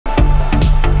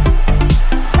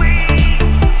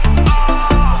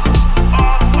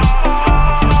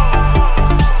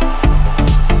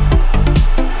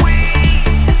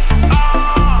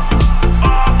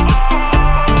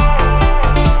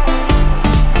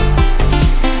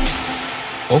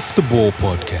Off the Ball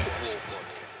podcast.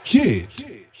 Hear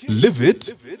it, live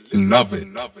it, love it.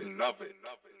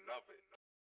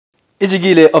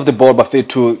 Ejigile of the ball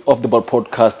bafethu of the ball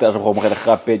podcast re go mogela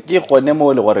gape ke gone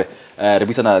mo le gore re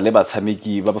bisana le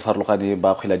batshameki ba ba farologane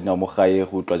ba kgwela dinao mo gae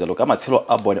go tlwa jalo ka matshelo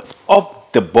a bone of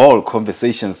the ball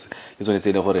conversations ke tsone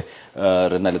tse le gore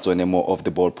re na le tsone mo of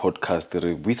the ball podcast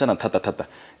re bisana thata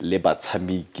le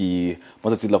batshameki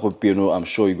mo tsatsing la gompieno. I'm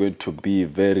sure you're going to be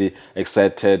very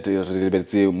excited re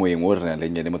lebetse moeng o re na le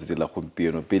nyene mo tsatsing la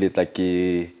gompieno pele tla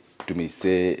ke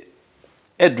dumise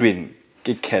Edwin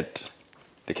ke cat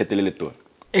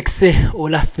Exe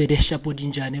ola fede shapo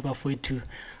dinjane bafowethu.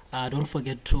 Don't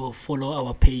forget to follow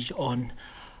our page on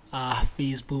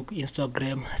Facebook,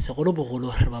 Instagram. Segolo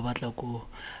bogolo re ba batla ko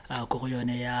go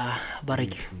yone ya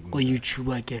bareki ko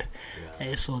YouTube akere.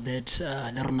 So that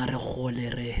le rona re gole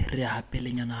re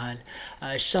hapelenyana hal.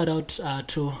 Shout out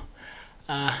to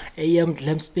AM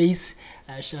Glam Space.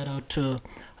 Shout out to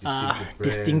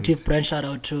distinctive brand. Shout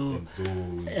out to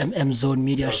M Zone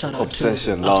Media. Shout out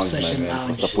Obsession to Lounge, Obsession man,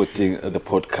 Lounge for supporting the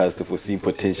podcast, for seeing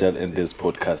potential in this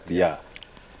podcast. Yeah.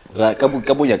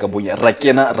 Kabunya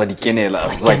rakena radikenela.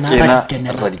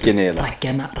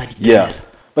 Yeah.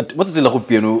 But what is the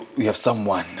lagopiano? We have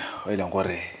someone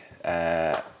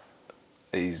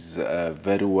is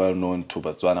very well known to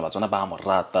Botswana. Botswana ba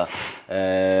morata.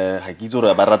 Ha kitso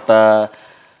re ba rata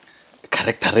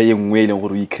character e nngwe le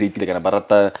gore o create kana ba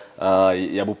rata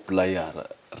ya bo player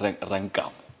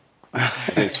Rrankamo.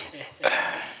 Eso.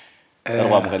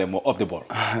 Of the ball.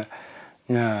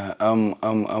 Yeah,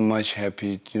 I'm much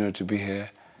happy, to be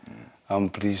here. I'm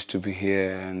pleased to be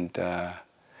here, and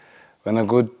when I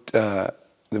got the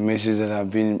message that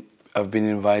I've been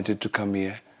invited to come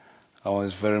here, I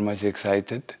was very much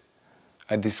excited.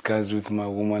 I discussed with my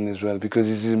woman as well because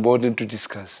it's important to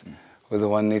discuss with the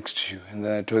one next to you. And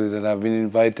then I told her that I've been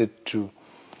invited to,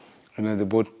 the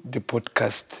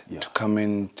podcast to come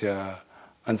and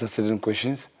answer certain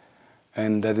questions,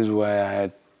 and that is why I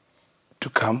had to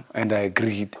come, and I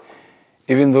agreed.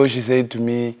 Even though she said to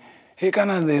me, "Hey,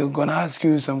 Kana, they're gonna ask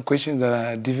you some questions that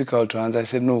are difficult to answer." I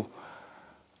said, "No.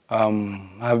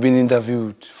 I've been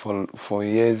interviewed for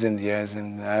years and years,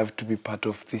 and I have to be part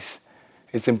of this.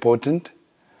 It's important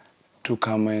to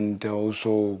come and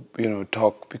also,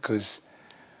 talk because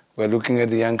we're looking at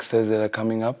the youngsters that are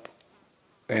coming up.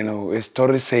 A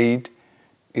story said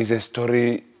is a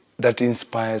story that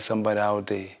inspires somebody out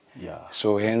there. Yeah.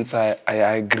 So hence I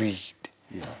agreed.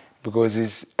 Yeah. Because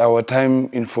it's our time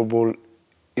in football,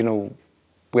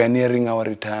 we are nearing our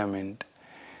retirement.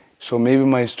 So maybe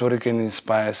my story can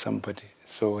inspire somebody.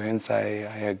 So hence I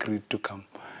agreed to come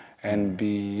and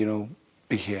be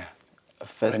here.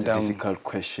 First difficult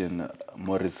question,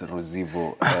 Maurice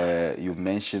Ruzivo. You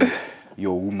mentioned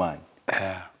your woman.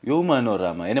 Yeah. Your woman or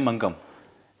Rama? Ene Mmankamo?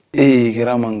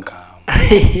 Rrankamo.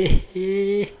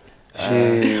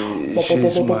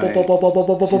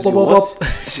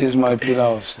 She's my pillar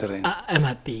of strength. I'm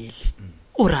happy.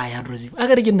 Ryan Ruzivo. I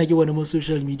gotta get on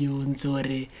social media on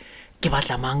sorry. Give us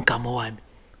a Mmankamo one.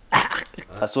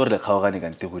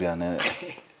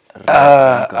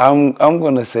 I'm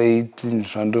gonna say it in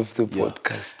front of the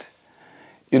podcast.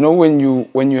 When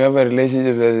you have a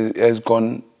relationship that has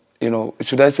gone,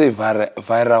 should I say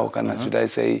viral? Should I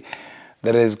say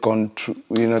that has gone to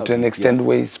an extent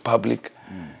where it's public?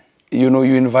 You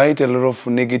invite a lot of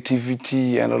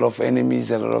negativity and a lot of enemies,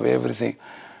 a lot of everything.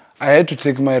 I had to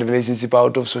take my relationship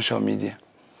out of social media.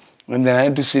 And then I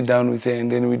had to sit down with her, and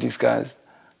then we discussed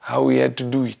how we had to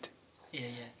do it. Yeah.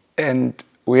 And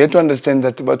we had to understand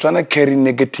that Botswana carry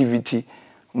negativity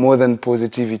more than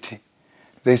positivity.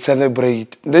 They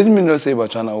celebrate. Let me not say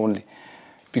Botswana only,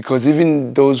 because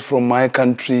even those from my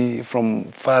country,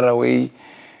 from far away,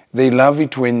 they love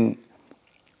it when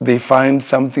they find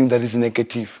something that is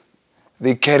negative.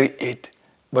 They carry it,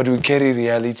 but we carry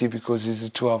reality because it's the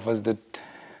two of us that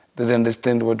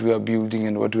understand what we are building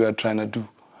and what we are trying to do.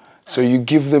 So you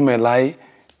give them a lie,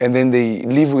 and then they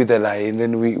live with a lie, and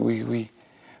then we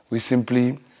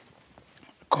simply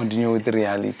continue with the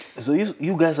reality. So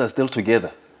you guys are still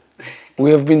together? We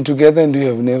have been together and we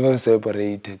have never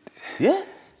separated. Yeah?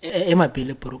 Ema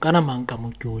pele poro kana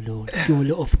Mmankamo ke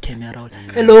ole off camera.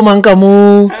 Hello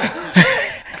Mmankamo.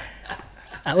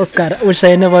 Oscar,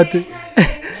 Oshine about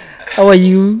how are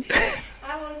you?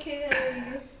 I'm okay, how are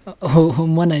you? Oh,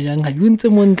 mwana yang ha yuntse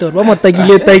montloro ba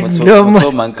motagile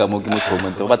So Mmankamo ke motho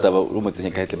montle ba taba o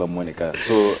motsenya ka tle ba moneka.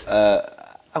 So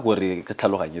a gore ka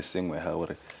tlhaloganye sengwe ha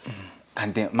gore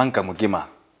kante Mmankamo ke ma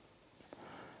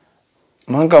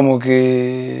Mmankamo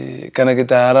ke kana ke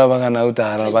tara ba kana o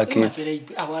tara ba ke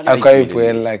a ka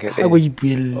ipuela ke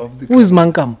who is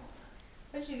Mmankamo?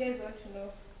 What you guys want to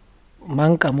know?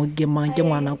 Mmankamo ke mang, ke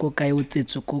ngwana ko kae, o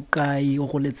tsetswe ko kae, o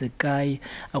goletse kae,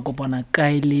 a kopana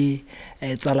kae le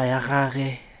tsala ya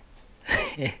gage?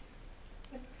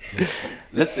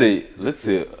 Let's say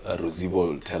Ruzivo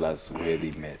will tell us where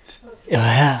they met.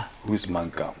 Yeah. Who's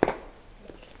Mmankamo?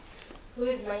 Who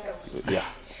is Mmankamo? Yeah.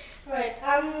 Right.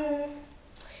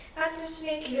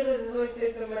 Unfortunately, Ruzivo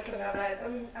said so much about it.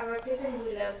 I'm a person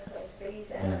who loves my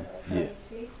space and my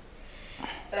privacy.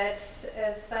 But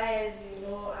as far as you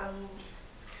know,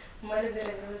 what is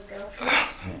Ruzivo's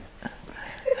girlfriend?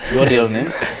 Your real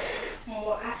name?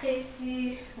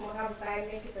 Moakesi,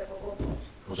 Morampane, Kitsakopo.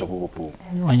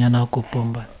 Wanyana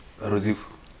Kopomba. Ruzivo.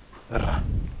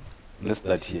 Let's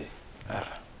start here.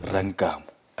 Rrankamo.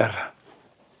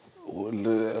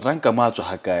 Rrankamo a tswa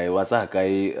ha kae, wa tsa ha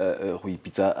kae go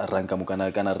ipitsa Rrankamo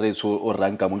kana re so o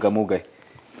Rrankamo ka mo kae?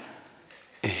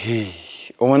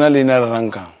 O mona leina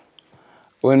Rrankamo.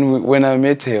 When I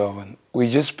met her, we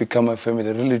just become a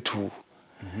family, really two.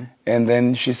 And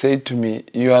then she said to me,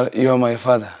 "You are my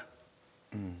father."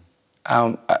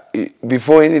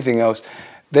 Before anything else,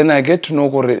 then I get to know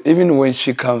her, even when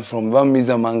she comes from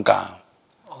Bamiza Mmankamo.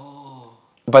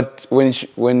 But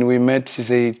when we met, she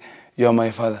said, "You are my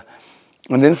father."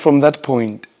 And then from that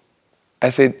point,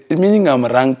 I said, meaning I'm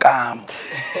Rrankamo.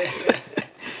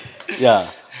 Yeah,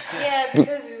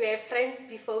 because we were friends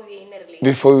before we were in a relationship.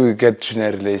 Before we get in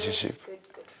a relationship.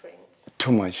 Good friends.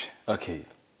 Too much. Okay.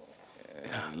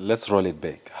 Let's roll it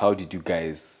back. How did you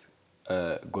guys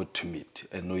got to meet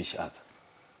and know each other?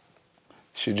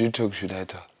 Should you talk? Should I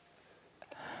talk?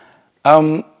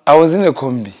 I was in a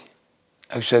combi.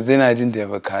 Actually, then I didn't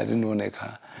have a car. I didn't own a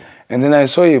car. And then I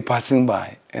saw her passing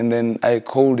by. And then I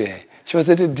called her. She was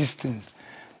at a distance.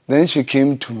 Then she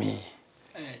came to me.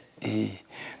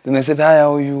 Then I said, "Hi,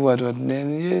 how are you?" What?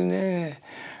 Then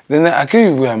I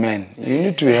came with a man. You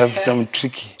need to have some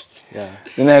tricky.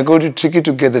 Then I go to tricky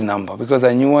to get the number, because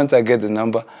I knew once I get the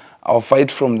number, I'll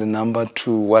fight from the number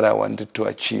to what I wanted to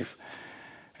achieve.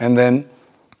 And then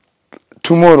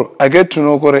tomorrow, I get to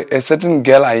know a certain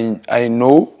girl I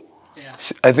know.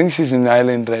 I think she's in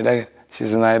Ireland, right?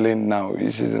 She's in Ireland now.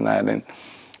 She's in Ireland.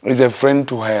 It's a friend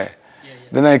to her.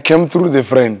 Then I came through the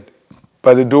friend,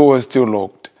 but the door was still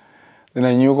locked. Then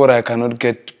I knew I cannot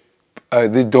get,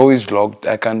 the door is locked,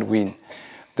 I can't win.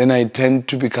 Then I tend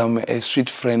to become a sweet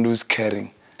friend who's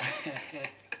caring.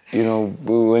 You know,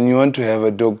 when you want to have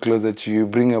a dog closer to you,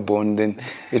 bring a bone, then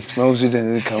it smells it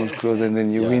and it comes closer, and then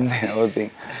you win the whole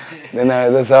thing. Then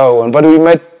that's how I won. But we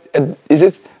met at, is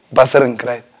it Basarang,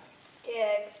 right?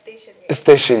 Yeah, station.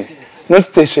 Station. Not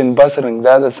station, Basarang,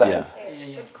 the other side.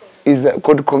 Is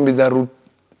called Kombiza Route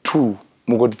 2,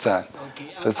 Mugoditsan.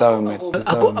 That's how we met.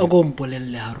 Ako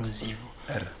mpolelle ha Ruzivo.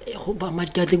 I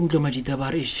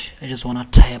just wanna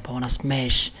type, I wanna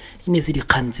smash. Ine se di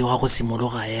khantse wa go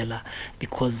simologa hela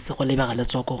because go lebega le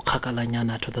tswa go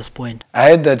khakalanyana to this point. I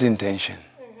had that intention.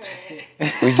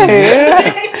 Which is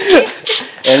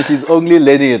And she's only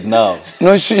learning it now.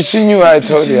 No, she knew. I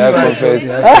told you. I confessed.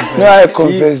 No, I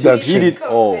confessed that. He did.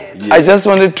 Oh, yeah. I just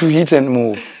wanted to hit and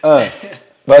move.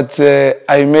 But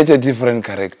I met a different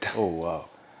character. Oh, wow.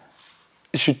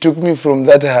 She took me from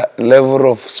that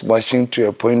level of smashing to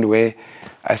a point where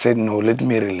I said, no, let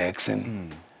me relax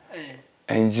and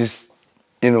just,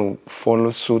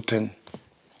 follow suit. And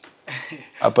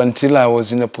up until I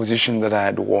was in a position that I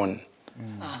had won.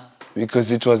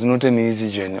 Because it was not an easy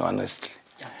journey, honestly.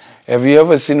 Have you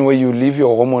ever seen where you leave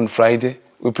your home on Friday?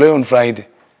 We play on Friday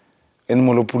in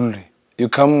Molopulri. You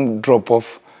come drop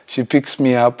off, she picks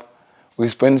me up, we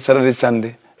spend Saturday,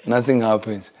 Sunday, nothing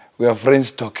happens. We are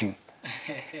friends talking.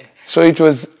 So it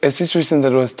was a situation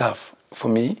that was tough for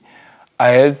me. I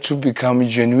had to become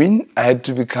genuine. I had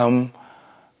to become,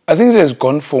 I think it has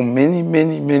gone for many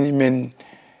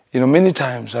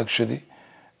times actually.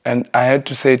 And I had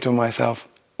to say to myself,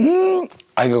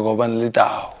 I go one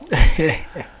little.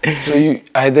 So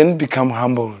I then become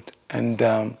humbled and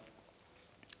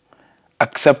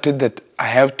accepted that I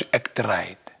have to act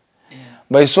right.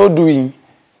 By so doing,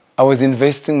 I was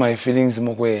investing my feelings in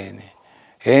Mokwene.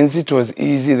 Hence, it was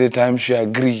easy the time she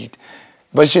agreed.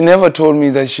 But she never told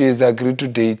me that she has agreed to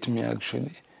date me,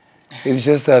 actually. It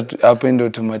just happened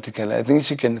automatically. I think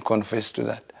she can confess to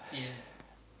that.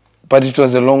 But it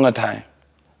was a longer time.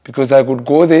 Because I could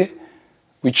go there,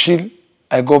 we chill,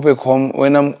 I go back home.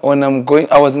 When I'm going,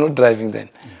 I was not driving then.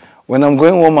 When I'm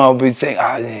going home, I'll be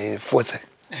saying, fourth.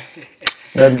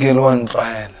 That girl won't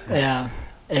try. Yeah.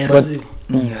 Ruzivo,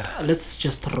 let's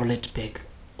just roll it back.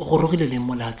 go rogile le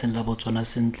mo lehatsheng la Botswana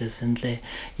sentle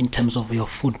in terms of your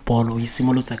football o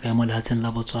isimolotsa ka mo lehatsheng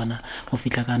la Botswana go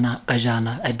fitla kana ka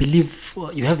jana. I believe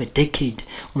you have a decade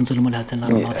on le mo lehatsheng la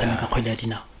rona o tshameka kgwele ya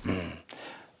dinao.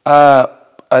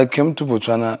 I came to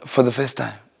Botswana for the first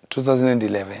time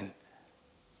 2011.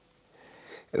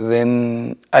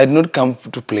 Then I had not come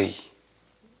to play.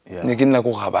 Yeah.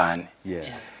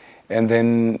 And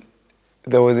then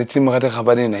there was a team at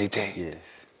Khabane United. Yes.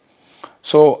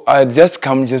 So I had just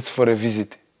come just for a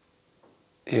visit.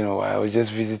 You know, I was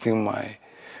just visiting my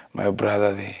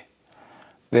brother there.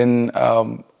 Then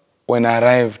when I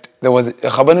arrived, there was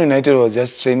Khabane United was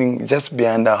just training just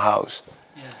behind our house.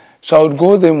 Yeah. So I would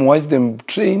go them, watch them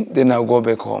train, then I'll go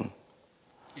back home.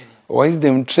 Yeah. Watch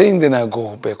them train, then I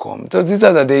go back home. So this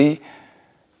other day,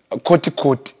 Koti.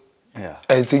 Yeah.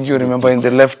 I think you remember in the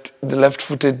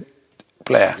left-footed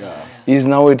player. Yeah. He's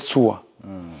now at Suwa.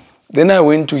 Then I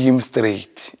went to him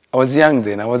straight. I was young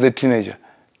then, I was a teenager.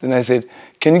 Then I said,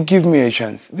 can you give me a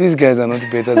chance? These guys are not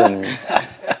better than me.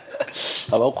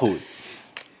 How cool?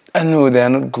 I know they are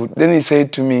not good. Then he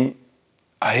said to me,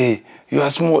 hey, you are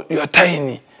small, you are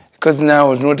tiny. Because now I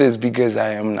was not as big as I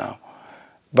am now.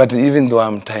 But even though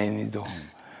I'm tiny though.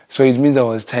 So it means I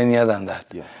was tinier than that.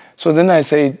 Yeah. So then I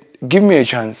said, give me a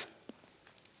chance.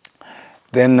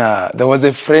 Then there was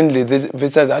a friendly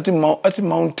visit at a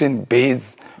mountain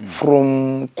base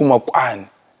from Kumakwan.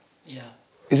 Yeah.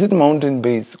 Is it mountain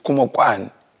base? Kumakwan,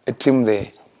 a team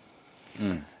there.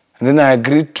 And then I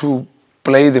agreed to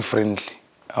play the friendly.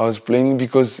 I was playing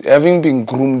because having been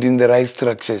groomed in the right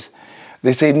structures,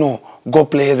 they said, no, go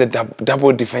play as a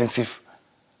double defensive.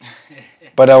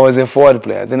 But I was a forward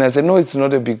player. Then I said, no, it's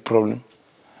not a big problem.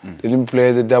 Let me play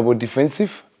as a double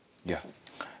defensive. Yeah.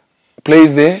 Play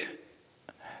there.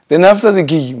 Then after the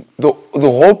game, the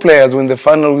whole players, when the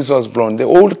final whistle was blown, they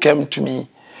all came to me.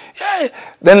 Yeah.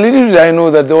 Then little did I know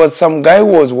that there was some guy who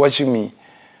was watching me.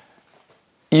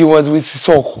 He was with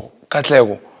Sissoko,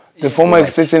 Katlego, the former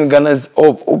extension Ghana's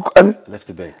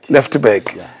left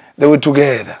back. Yeah. They were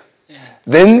together. Yeah.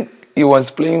 Then he was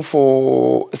playing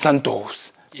for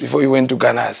Santos before he went to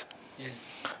Ghana's. Yeah.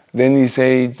 Then he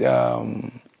said,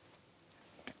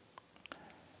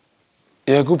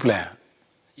 you're a good player.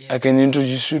 I can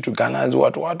introduce you to Ghana's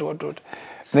what.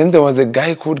 Then there was a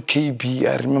guy called KB,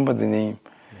 I remember the name.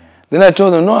 Then I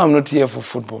told him, no, I'm not here for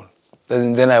football.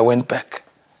 Then I went back.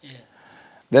 Yeah.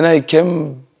 Then I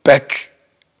came back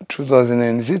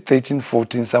 2013,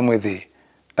 14, somewhere there.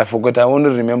 I forgot, I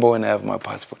only remember when I have my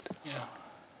passport. Yeah.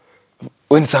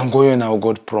 When Sangoyo now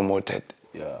got promoted.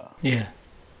 Yeah. Yeah.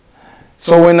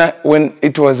 So when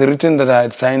it was written that I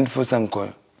had signed for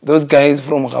Sangoyo, those guys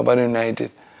from Khabane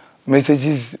United,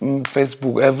 messages,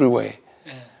 Facebook, everywhere.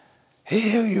 Yeah.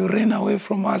 Hey, you ran away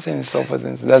from us and so forth.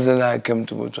 And so that's when I came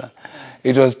to Botswana.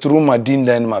 It was through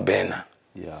Madinda and Mabena.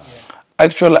 Yeah.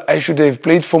 Actually, I should have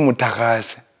played for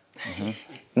Mutakase,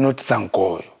 not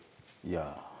Sankoyo.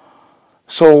 Yeah.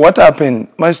 So what happened?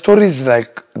 My story is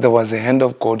like there was a hand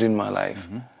of God in my life.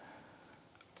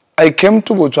 I came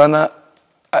to Botswana.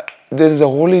 There is a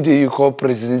holiday you call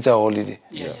presidential holiday.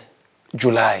 Yeah.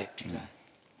 July.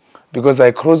 Because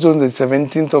I crossed on the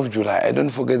 17th of July. I don't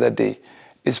forget that day.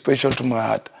 It's special to my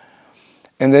heart.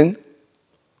 And then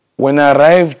when I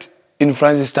arrived in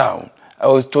Francistown, I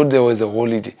was told there was a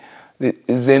holiday.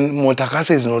 Then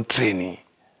Motakase is not training.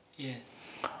 Yeah.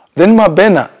 Then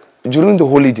Mabena, during the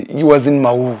holiday, he was in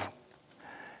Mau.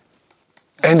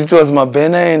 And it was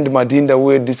Mabena and Madinda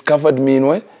who had discovered me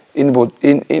in Zimbabwe.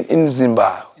 In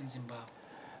Zimbabwe.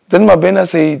 Then Mabena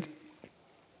said,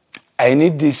 I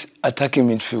need this attacking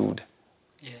midfield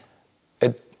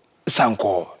at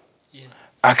Sanko. Yeah.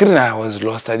 Actually, I was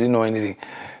lost. I didn't know anything.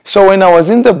 So when I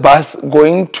was in the bus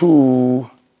going to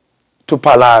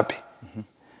Palapi,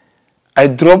 I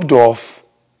dropped off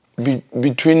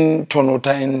between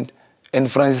Tonota and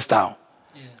Francistown.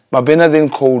 Yeah. Mabena then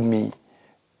called me.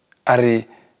 Ari,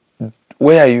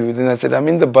 where are you? Then I said, I'm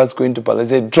in the bus going to Palapi. I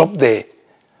said, drop there.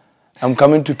 I'm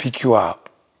coming to pick you up.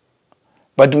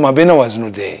 But Mabena was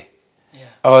not there.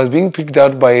 I was being picked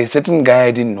out by a certain guy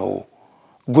I didn't know,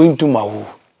 going to Mau.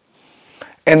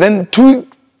 And then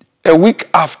a week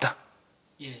after,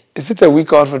 is it a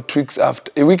week or 2 weeks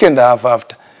after, a week and a half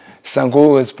after,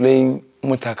 Sango was playing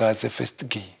Mutaka as a first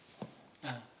game.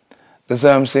 That's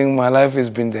why I'm saying my life has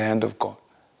been the hand of God.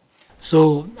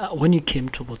 So when you came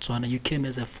to Botswana, you came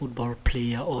as a football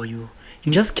player or you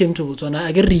just came to Botswana?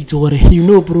 I get you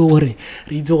know, bro,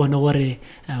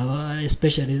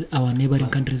 especially our neighboring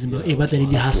countries. No,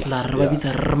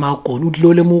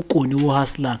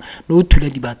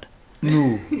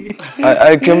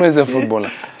 I came as a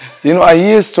footballer. You know, I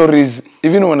hear stories,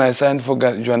 even when I signed for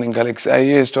Joan and Galaxy, I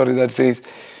hear a story that says,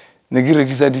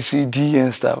 Negirekisa the CD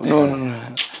and stuff.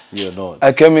 No. You're not.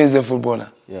 I came as a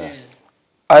footballer. Yeah.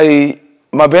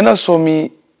 Mabena saw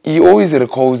me, he always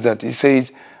recalls that. He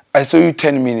says, I saw you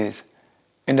 10 minutes,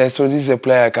 and I saw this is a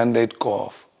player I can't let go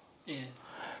of. Yeah.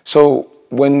 So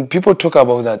when people talk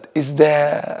about that, it's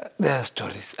their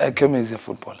stories. I came as a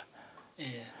footballer. Yeah.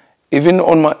 Even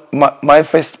on my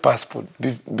first passport,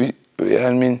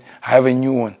 I mean, I have a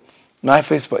new one. My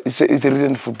first passport, it's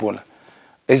written footballer.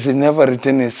 It's never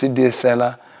written a CD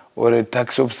seller or a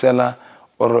tax shop seller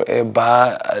or a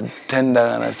bar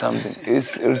tender or something.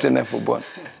 It's written a footballer.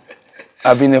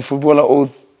 I've been a footballer all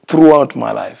throughout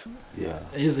my life. Yeah.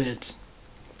 Is it?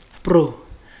 Bro,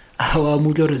 our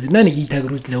mujorozi nani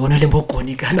kitaguruzile wona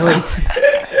lembokoni kana waitsi.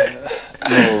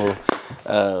 No,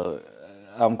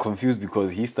 I'm confused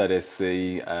because he started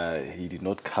saying he did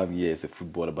not come here as a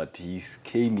footballer, but he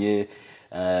came here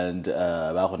and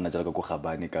that's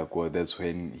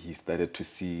when he started to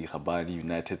see Rabani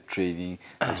United training.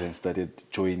 That's when he started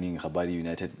joining Rabani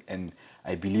United, and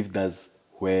I believe that's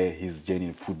where his journey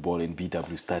in football in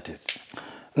BW started.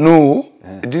 No,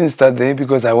 it didn't start there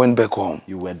because I went back home.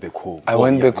 You went back home. I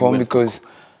went back home because,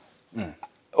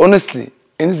 honestly,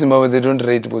 in Zimbabwe, they don't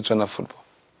rate Botswana football.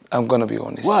 I'm going to be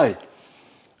honest. Why?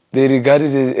 They regard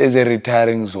it as a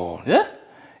retiring zone. Yeah?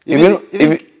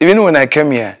 Even when I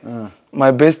came here,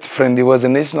 my best friend, he was a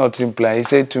national team player. He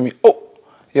said to me, oh,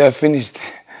 you are finished.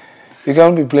 You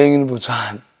can't be playing in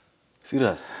Botswana.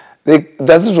 Serious?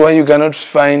 That is why you cannot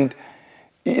find,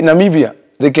 in Namibia,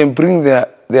 they can bring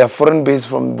their foreign base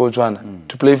from Botswana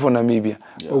to play for Namibia,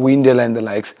 or Windela and the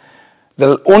likes.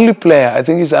 The only player, I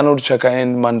think, is Arnold Chaka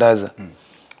and Mandaza,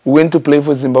 who went to play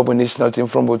for Zimbabwe national team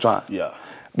from Botswana. Yeah.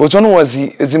 Botswana was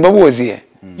here, Zimbabwe was here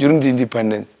during the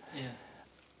independence. Yeah.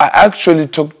 I actually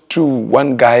talked to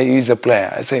one guy who is a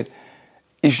player. I said,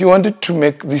 if you wanted to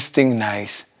make this thing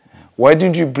nice, why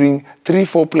didn't you bring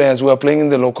 3-4 players who are playing in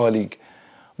the local league?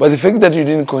 But the fact that you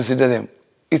didn't consider them,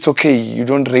 it's okay. You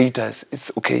don't rate us. It's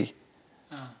okay.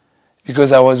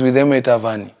 Because I was with them at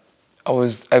Avani.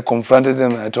 I confronted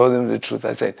them and I told them the truth.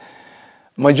 I said,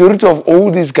 majority of all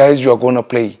these guys you are going to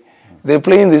play, they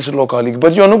play in this local league,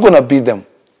 but you're not going to beat them.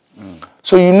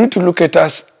 So you need to look at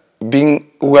us we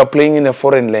are playing in a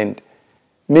foreign land,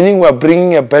 meaning we are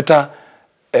bringing a better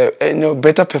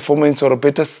performance or a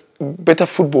better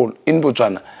football in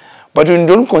Botswana. But when you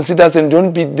don't consider us and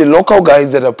don't beat the local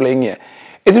guys that are playing here,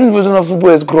 it means Botswana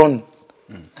football has grown.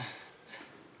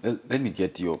 Let me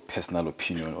get your personal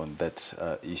opinion on that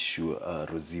issue,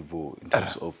 Ruzivo, in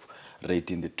terms of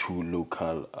rating the two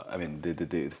local,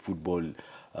 the football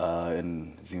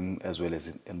in Zim as well as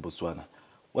in Botswana.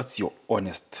 What's your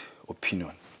honest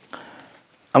opinion?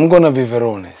 I'm going to be very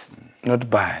honest, not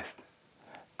biased.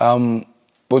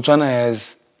 Botswana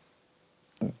has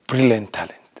brilliant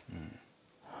talent.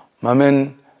 My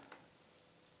man,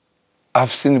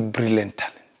 I've seen brilliant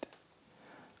talent.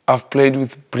 I've played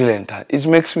with brilliant talent. It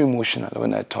makes me emotional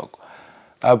when I talk.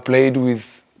 I played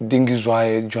with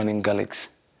Dingizwaye joining Galaxy,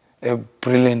 a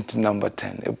brilliant number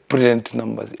 10, a brilliant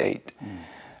number 8.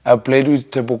 I played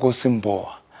with Teboko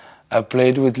Simboa. I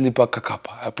played with Lipa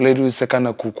Kakapa. I played with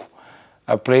Sekana Kuku.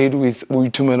 I played with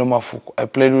Uitumelo Mafuku. I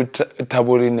played with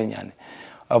Tabori Nenyane.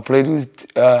 I played with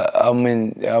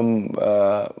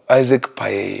Isaac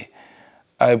Paye.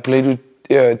 I played with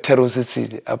Tero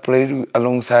Cecily. I played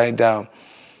alongside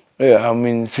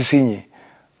Sisinye.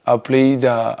 I played,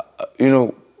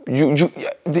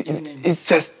 it's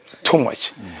just too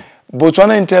much.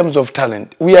 Botswana, in terms of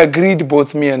talent, we agreed,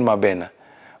 both me and Mabena.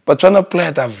 Botswana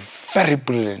players are very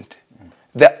brilliant.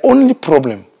 The only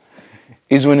problem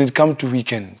is when it comes to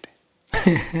weekend.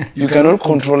 You cannot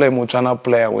control a Botswana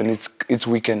player when it's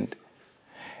weekend.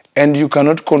 And you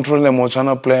cannot control a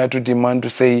Botswana player to demand to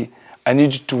say, I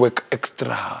need you to work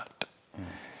extra hard.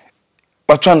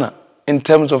 Botswana, in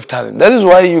terms of talent. That is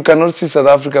why you cannot see South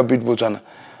Africa beat Botswana.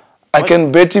 I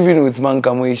can bet even with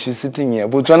Mmankamo, she's sitting here.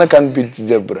 Botswana can't beat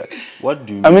Zebra. What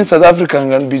do you mean? South Africa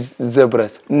can beat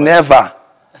Zebras. Never.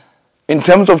 In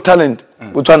terms of talent,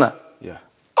 Botswana. Yeah.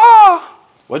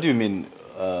 What do you mean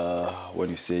when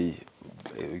you say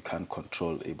you can't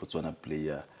control a Botswana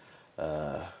player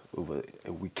over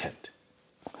a weekend?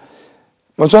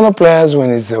 Botswana players, when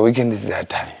it's a weekend, it's their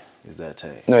time. It's their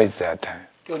time? No, it's their time.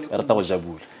 Not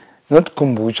Not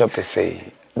kombucha per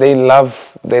se. They love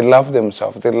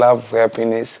themselves. They love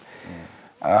happiness.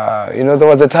 There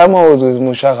was a time I was with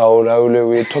Musha. We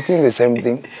were talking the same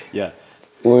thing. Yeah.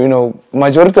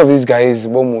 Majority of these guys,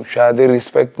 Musha, they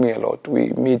respect me a lot. We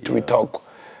meet, we talk.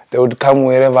 They would come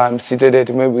wherever I'm seated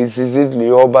at. Maybe it's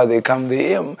Lioba. They come.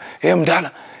 Hey,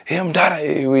 Mdala. Hey,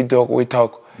 Mdala. We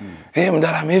talk. Hey,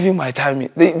 Mdala, I'm having my time.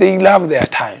 They love their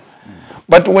time.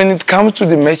 But when it comes to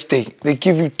the match day, they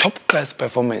give you top-class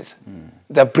performance.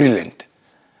 They're brilliant.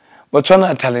 Botswana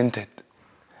are talented.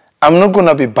 I'm not going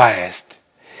to be biased.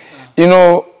 You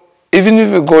know, even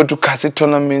if you go to cassette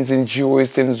tournaments in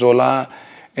G-West, in Zola,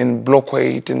 in Block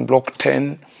 8, in Block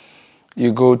 10,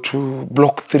 you go to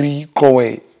Block 3,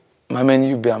 Kowe, my man,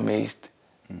 you'll be amazed.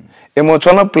 A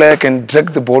Botswana player can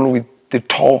drag the ball with the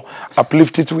toe,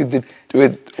 uplift it with the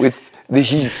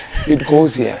heel. It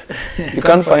goes here. You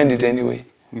can't find it anyway.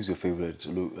 Who's your favorite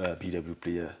BW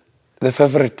player? The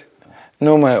favorite?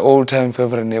 No, my all-time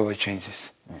favorite never changes.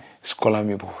 It's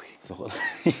Kolami Boy.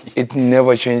 It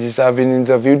never changes. I've been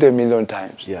interviewed a million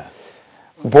times. Yeah.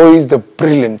 Boy is the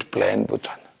brilliant player in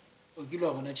Botswana.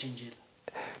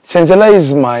 Chanjela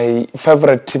is my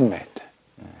favorite teammate.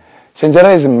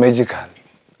 Chanjela is magical.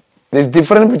 There's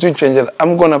difference between Chanjela.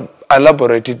 I'm going to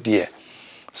elaborate it here.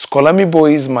 Skolami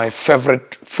Boy is my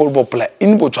favorite football player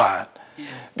in Botswana.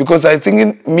 Because I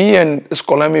think me and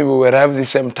Skolami we were at the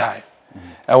same time.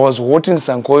 I was voting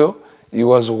Sankoyo, he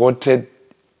was voted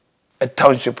at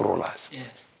Township Rollers. Yeah.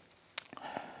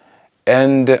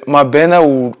 And Mabena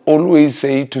would always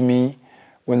say to me,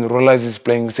 when Rollers is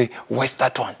playing, we say, where's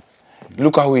that one?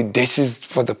 Look how he dashes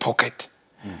for the pocket.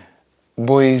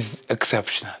 Boy is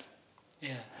exceptional.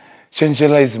 Yeah.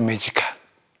 Chanjela is magical.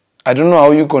 I don't know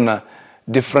how you're going to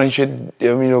differentiate,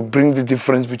 bring the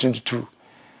difference between the two.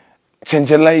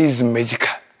 Chanjela is magical.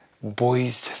 Boy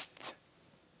is just...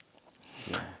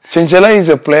 Chanjela is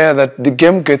a player that the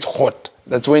game gets hot.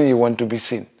 That's when you want to be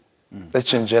seen. That's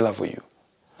Chanjela for you.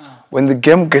 When the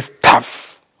game gets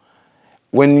tough,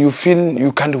 when you feel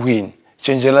you can't win,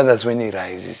 Chanjela, that's when he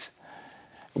rises.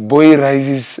 Boy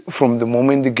rises from the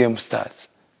moment the game starts.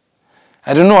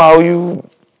 I don't know how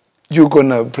you're going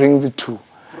to bring the two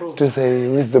to say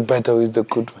who is the better, who is the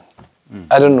good one.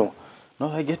 I don't know. No,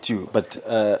 I get you. But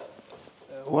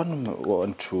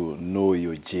want to know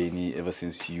your journey ever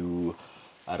since you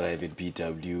arrived at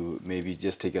BW. Maybe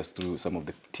just take us through some of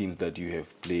the teams that you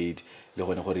have played.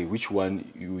 Which one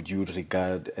would you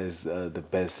regard as the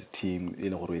best team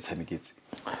in Tshameketse?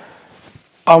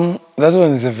 That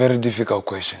one is a very difficult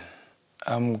question.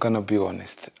 I'm going to be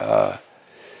honest.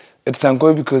 It's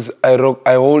Sankoy because I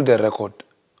hold the record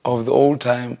of the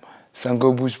all-time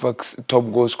Sankoy Bushbuck's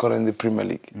top goal scorer in the Premier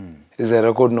League. It's a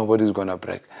record nobody's going to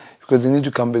break. Because they need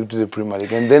to come back to the Premier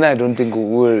League. And then I don't think we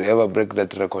will ever break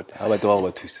that record. How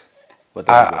about Twos?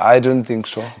 I don't think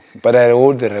so. But I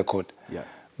hold the record. Yeah.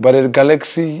 But at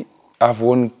Galaxy, I've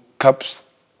won cups.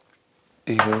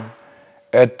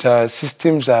 At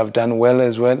Systems, I've done well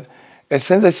as well. At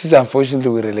Center Chiefs, unfortunately,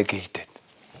 we relegated.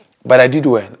 But I did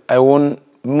well. I won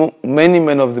many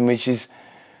of the matches.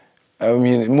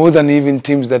 More than even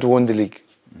teams that won the league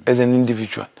as an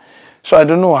individual. So I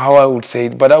don't know how I would say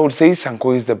it, but I would say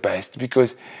Sanko is the best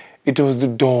because it was the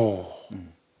door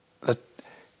that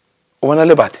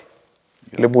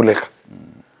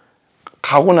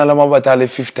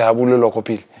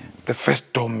the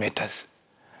first door matters.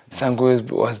 Sanko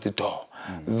was the door.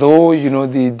 Though,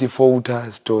 the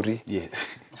defaulter story, yeah.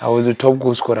 I was the top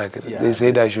goal scorer. Yeah. They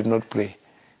said I should not play.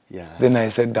 Yeah. Then I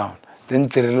sat down. Then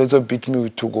Tereloso beat me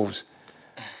with 2 goals.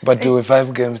 But there were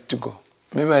 5 games to go.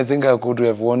 Maybe I think I could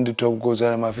have won the top goals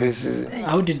on my face.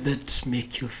 How did that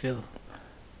make you feel?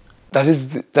 That is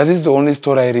the only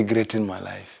story I regret in my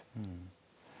life.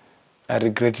 I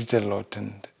regret it a lot,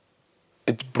 and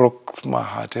it broke my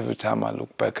heart every time I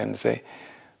look back and say,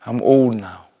 I'm old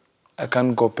now. I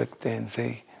can't go back there and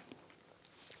say,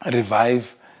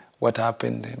 revive what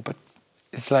happened. But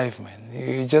it's life, man.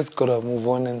 You just got to move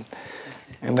on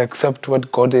and accept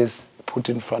what God has put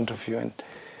in front of you. And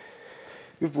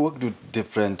you've worked with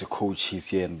different coaches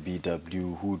here in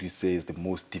BW. Who do you say is the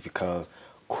most difficult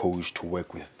coach to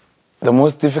work with? The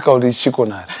most difficult is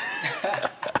Chikonara.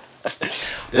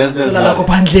 Yeah.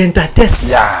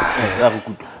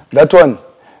 That one,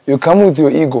 you come with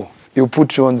your ego, you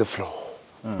put you on the floor.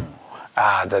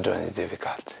 That one is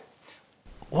difficult.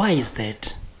 Why is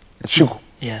that? Chico.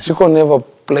 Yeah. Chico never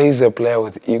plays a player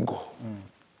with ego.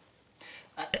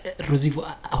 Ruzivo,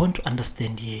 I want to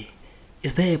understand here.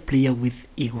 Is there a player with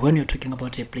ego? When you're talking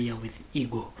about a player with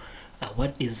ego,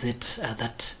 what is it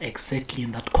that exactly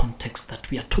in that context that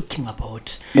we are talking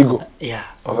about? Ego? Yeah.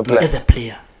 Of a player? As a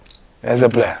player. As a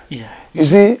player? Yeah. You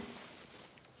see,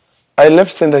 I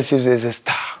left Center Chiefs as a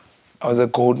star. I was a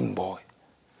golden boy.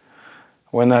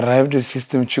 When I arrived at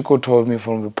System, Chico told me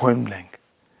from the point blank,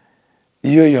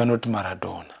 you are not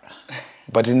Maradona,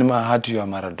 but in my heart you are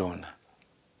Maradona.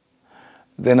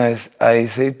 Then I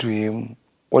said to him,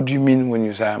 what do you mean when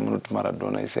you say I'm not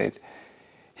Maradona? I said,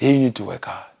 hey, you need to work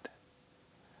hard.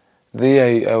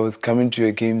 There I was coming to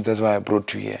your games, that's why I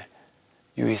brought you here.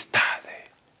 You will start there.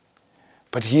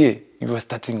 But here, you were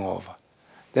starting over.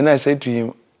 Then I said to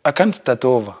him, I can't start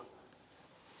over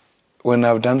when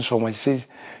I've done so much. He says,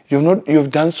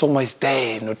 you've done so much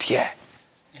there, not here.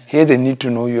 Yeah. Here they need to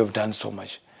know you have done so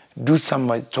much. Do so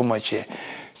much here.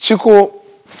 Chico,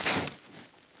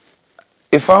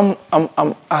 if I'm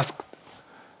asked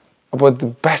about the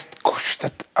best coach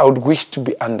that I would wish to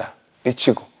be under, it's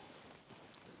Chico.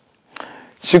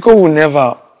 Chico will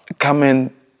never come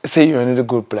and say you're not a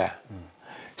good player.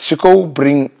 Chico will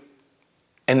bring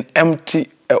an empty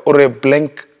or a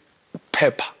blank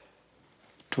paper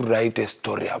to write a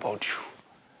story about you,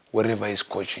 wherever he's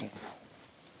coaching.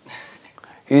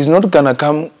 He's not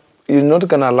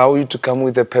gonna allow you to come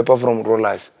with a paper from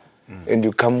Rollers and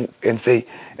you come and say,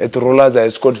 at Rollers I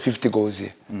scored 50 goals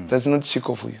here. That's not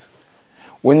Chico for you.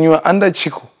 When you are under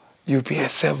Chico, you'll be a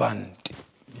servant.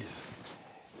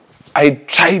 I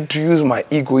tried to use my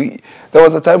ego. There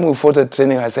was a time we fought at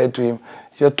training, I said to him,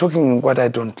 you're talking what I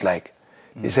don't like.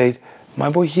 He said, my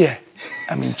boy, here,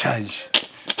 I'm in charge.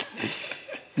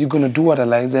 You're going to do what I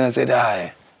like. Then I said,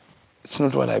 it's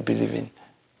not what I believe in.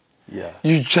 Yeah.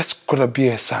 You just got to be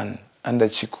a son under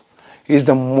Chico. He's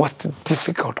the most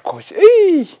difficult coach.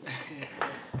 Hey!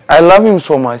 I love him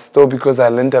so much, though, because I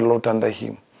learned a lot under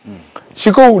him.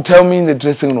 Chico would tell me in the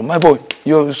dressing room, my boy,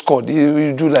 you scored.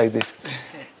 You do like this.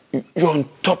 You're on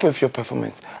top of your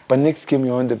performance. But next game,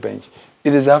 you're on the bench.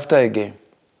 It is after a game.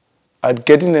 I'd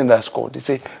get in and I scored. He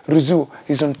said, Ruzivo,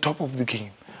 he's on top of the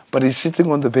game. But he's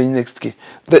sitting on the bench next game.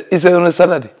 It's on a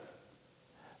Saturday.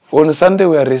 On a Sunday,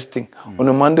 we are resting. On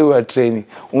a Monday, we are training.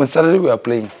 On a Saturday, we are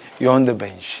playing. You're on the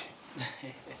bench.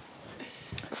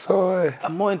 So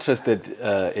I'm more interested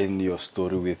in your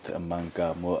story with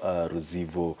Mmankamo,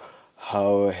 Ruzivo.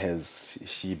 How has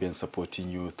she been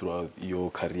supporting you throughout your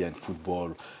career in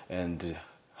football? And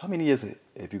how many years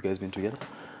have you guys been together?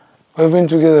 We've been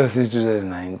together since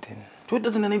 2019.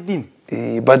 2019?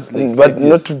 But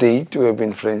not to date. We have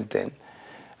been friends then.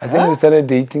 I think we started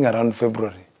dating around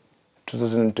February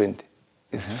 2020.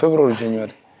 It's February,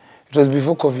 January. It was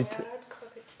before COVID.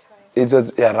 It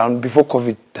was around before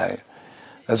COVID time.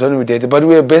 That's when we dated. But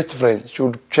we were best friends. She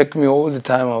would check me all the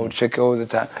time. I would check her all the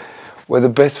time. We're the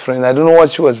best friends. I don't know what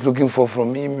she was looking for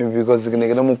from me, maybe because I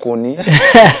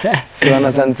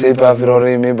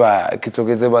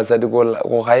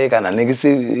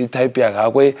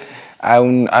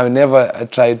never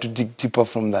tried to dig deeper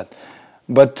from that.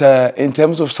 But in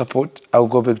terms of support, I'll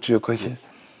go back to your question. Yes.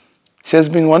 She has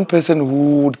been one person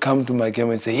who would come to my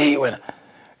game and say, hey,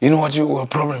 you know what your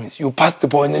problem is? You pass the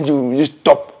ball and then you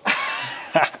stop.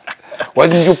 Why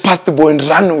didn't you pass the ball and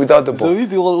run without the ball? So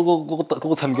it's Game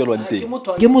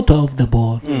of the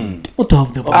ball.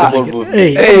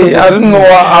 Hey, I don't know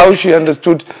how she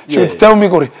understood. She would tell me,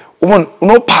 "Woman,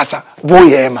 no passa,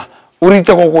 boy, Emma. Urita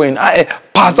go in.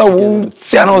 Passa,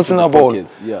 ball."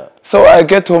 So I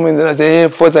get home and then I say,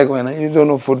 "Hey, you don't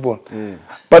know football."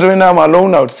 But when I'm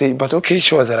alone, I would say, "But okay,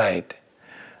 she was right.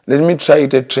 Let me try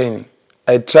it at training.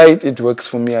 I tried, it works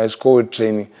for me. I score at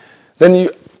training. Then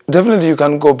definitely you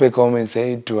can go back home and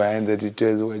say to her that it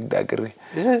was work that way.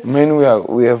 Men,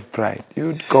 we have pride.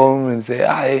 You'd go home and say,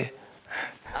 "Aye."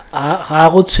 No,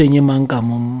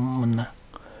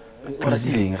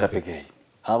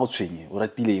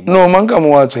 Mmankamo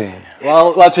watching.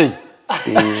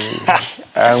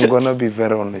 I'm gonna be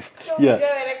very honest. Yeah.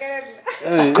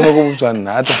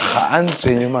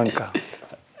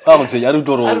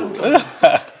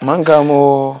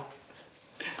 Mmankamo.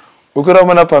 Ukura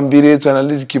mana pambire tswana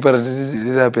le keeper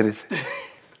le perese.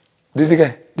 Did you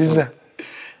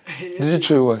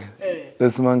try?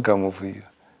 That's Mmankamo for you.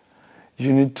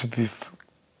 You need to be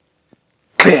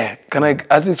clear. Can I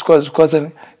at least crystal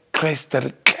clear?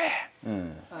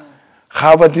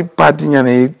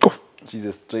 She's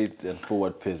a straight and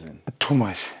forward person. Too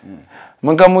much.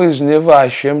 Mmankamo is never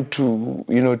ashamed to,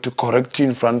 to correct you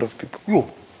in front of people.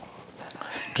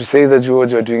 To say that what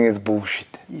you're doing is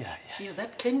bullshit. Yeah. She's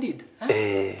that candid. Huh?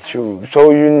 So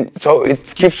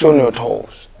it keeps on your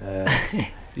toes.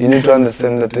 You need to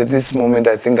understand that at this moment,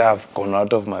 I think I've gone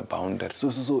out of my boundary.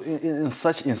 So in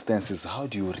such instances, how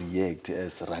do you react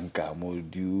as Rrankamo?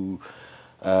 Do you,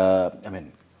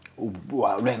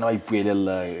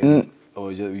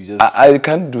 or you just I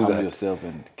can't do that. Yourself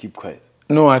and keep quiet?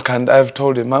 No, I can't. I've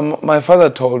told him. My father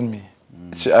told me.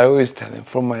 I always tell him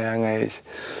from my young age.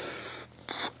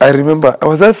 I remember, I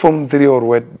was at Form 3 or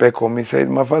what back home. He said,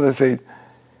 my father said,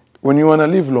 when you want to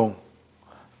live long,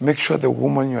 make sure the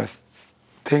woman you are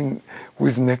thing who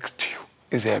is next to you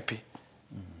is happy.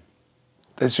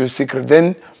 That's your secret.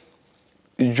 Then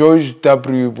George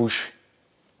W. Bush,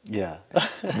 Yeah.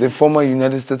 the former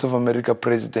United States of America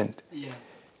president, Yeah.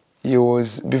 he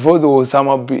was, before the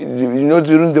Osama,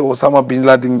 during the Osama bin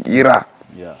Laden era,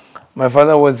 Yeah. my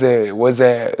father was a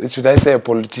should I say a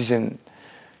politician.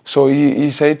 So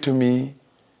he said to me,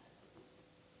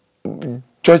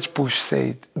 George Bush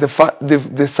said, the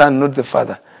son, not the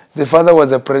father. The father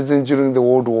was a president during the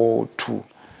World War II.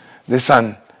 The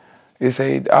son, he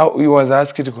said, he was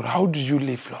asking to God, how do you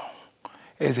live long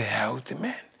as a healthy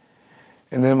man?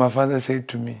 And then my father said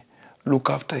to me, look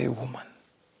after a woman,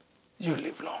 you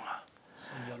live longer.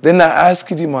 Then I asked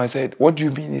him, I said, what do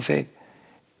you mean? He said,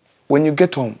 when you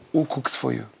get home, who cooks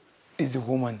for you? It's the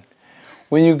woman.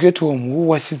 When you get home, who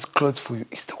washes clothes for you?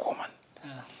 It's the woman.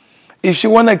 If she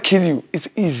want to kill you, it's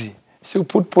easy. She'll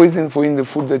put poison for you in the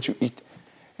food that you eat.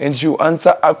 And she'll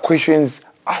answer our questions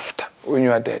after, when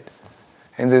you are dead.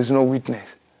 And there's no witness.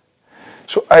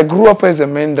 So I grew up as a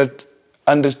man that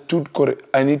understood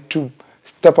I need to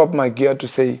step up my gear to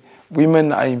say,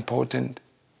 women are important.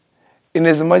 In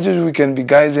as much as we can be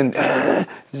guys and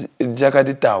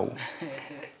jakaditao,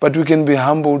 but we can be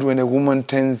humbled when a woman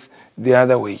turns the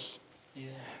other way. Yeah.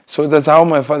 So that's how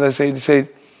my father said, he said,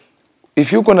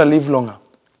 if you're going to live longer,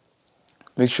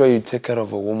 make sure you take care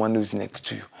of a woman who's next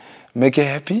to you. Make her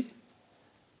happy.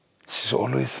 She's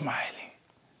always smiling.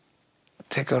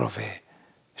 Take care of her.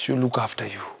 She'll look after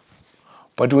you.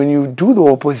 But when you do the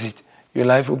opposite, your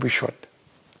life will be short.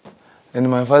 And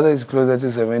my father is closer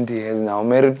to 70 years now,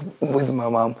 married with my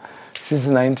mom since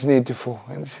 1984.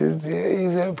 And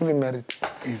he's happily married.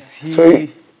 Is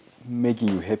he making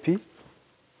you happy?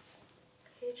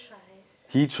 He tries.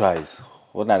 He tries.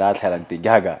 What na that talent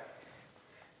gaga.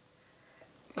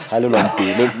 Hello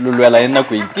lampi. Lulwela ina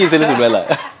queens. Ki sele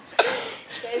lulwela.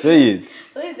 Say it.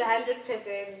 Who is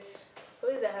 100%? Who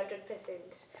is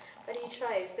 100%? But he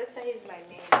tries. That's why he's my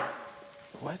man.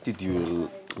 What did you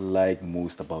like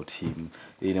most about him?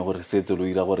 Consistency.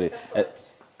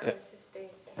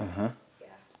 Uh-huh. Yeah.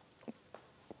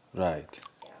 Right.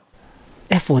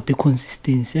 Effort, the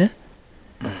consistency, eh?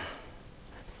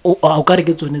 O ka re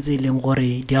ke tsone tse ileng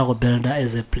gore di a go builda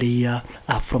as a player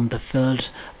from the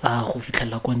field go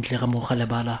fitlhela kwa ntle ga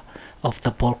mogalebala of the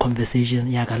ball conversation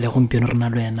ya ka le gompieno re na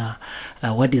le wena.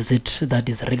 What is it that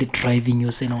is really driving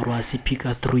you saying gore wa se pick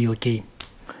through your game?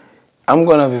 I'm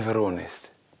gonna be very honest.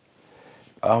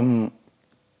 I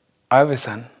have a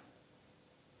son.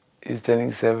 He's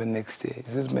turning 7 next year.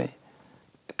 This is May,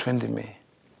 20 May.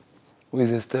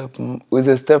 With a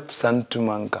stepson to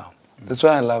Mmankamo. That's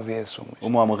why I love here so much.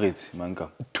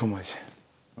 Mmankamo. Too much.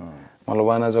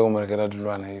 Malobana zo kumerekera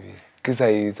dulwana hivi. Kisa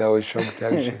I was shocked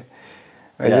actually.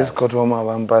 I just got home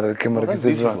avampara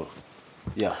kemerekisa dulwana.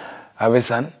 Yeah. I have a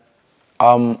son.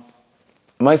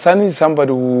 My son is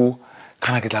somebody who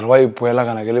kana kitalwa ipuela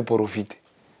kana kele profit.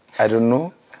 I don't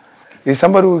know. He's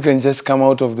somebody who can just come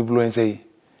out of the blue and say,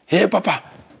 hey, Papa.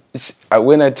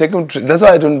 When I take him to, that's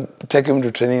why I don't take him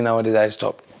to training nowadays, I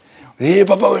stop. Hey,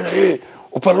 Papa, when hey,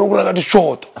 upalukula got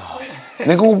short.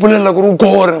 Nigga upulela kuru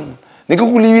gorem. Nigga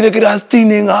kulivile kira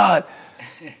stealing hard.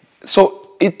 So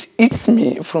it eats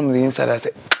me from the inside. I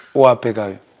say, oh,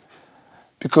 I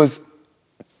because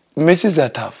matches are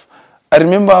tough. I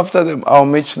remember after our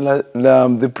match,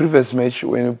 the previous match,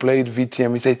 when we played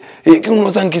VTM, he said, hey, can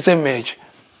you thank you match?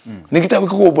 Nikita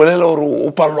wiko bolela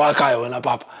or upalwa kayo na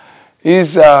papa.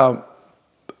 He's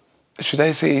should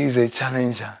I say he's a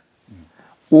challenger.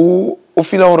 Who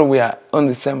feel like we are on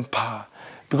the same par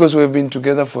because we've been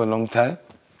together for a long time.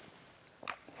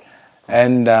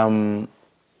 And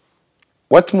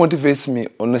what motivates me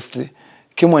honestly,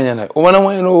 kimwanyana. Omana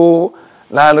mwano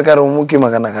la alakara umuki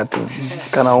makana kati,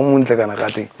 kana umuntle kana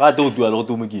kati. Ba do do alo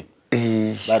to muki.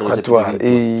 Kwatwa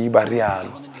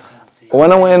barialo.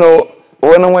 Omana mwano.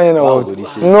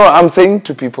 No, I'm saying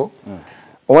to people.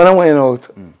 Omana mwano.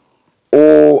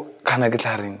 O kana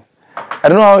gitaring. I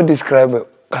don't know how to describe it.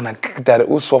 Kana gitare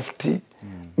o softy,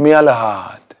 me ala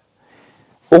hard.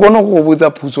 O kono ko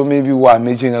buta puso maybe wa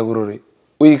amazing agurore.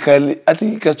 We call I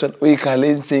think we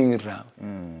call saying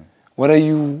around. What are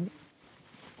you?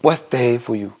 What's there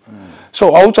for you?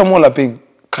 So I want more like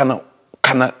kana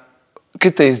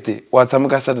kita is the what's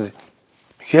Saturday.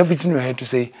 You have it in your head to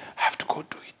say, I have to go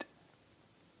do it.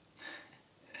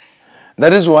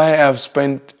 That is why I have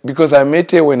spent, because I met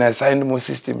here when I signed more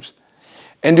systems.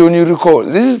 And when you recall,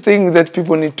 this is the thing that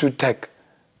people need to take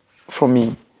from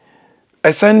me.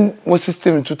 I signed more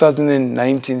system in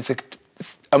 2019,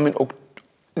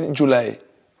 July,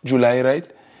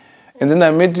 right? And then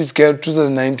I met this girl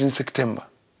 2019 September.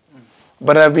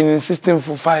 But I've been in system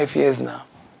for 5 years now.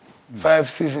 5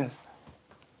 seasons.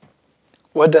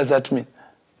 What does that mean?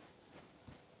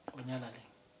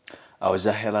 I was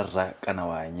just hella Rrankana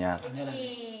wa nyala.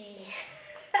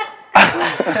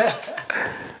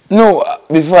 No,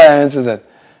 before I answer that,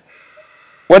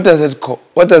 what does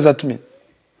that mean?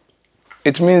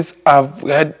 It means I've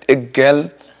had a girl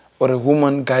or a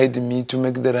woman guide me to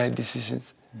make the right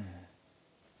decisions.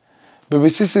 Baby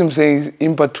system says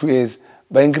in part 2 years,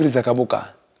 by increase the kabuka.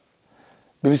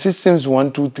 Baby systems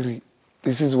 1, 2, 3.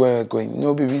 This is where we're going.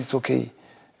 No, baby, it's okay.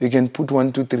 We can put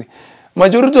 1, 2, 3.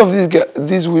 Majority of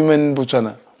these women in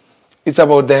Botswana, it's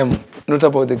about them, not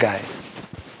about the guy.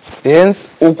 Hence,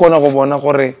 ukona go bona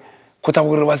gore kota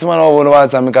gore ba semana ba bona ba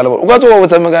tsameka le bona. O ka tsoga go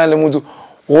tsameka le motho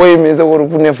o emetse gore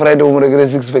kune Friday o mo rekele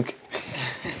 6 pack.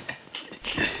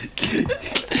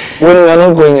 When we are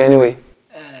not going anyway.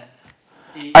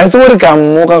 I thought ka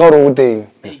mo ka gore o teng.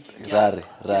 Rare.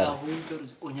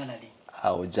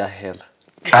 I was just hella.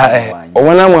 O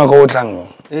bona mo ka o tlang.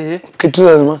 Ke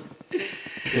 2024.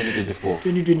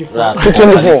 2024.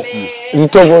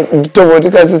 Ditobo di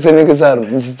ka se tsene ke sa re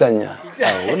ntshitsanya.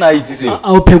 Ona itse se.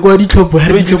 A o phekwa ditlhopho ha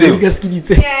re ditlhopho di ka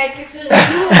skiditse.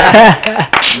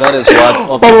 That is what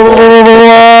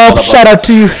Shout out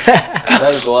to you.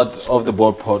 That is what Off the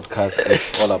Board podcast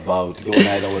is all about. Ke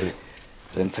bona ila gore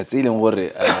re ntsatsile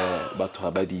gore batho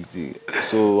ga ba ditse.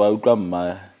 So I utlwa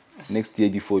mma next year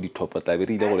before the top tla be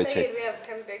re ile gore check. We have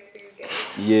come back for you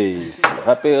guys. Yes.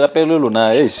 Gape le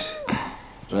lona eish.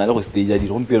 Rona le go stage di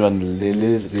gompieno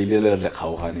le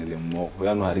kgaogane le mo go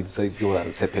ya no ha re tsa itse gore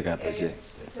re tshepe ka pa je. It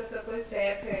was supposed to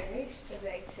happen. It's just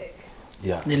hectic.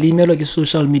 Yeah. The email ke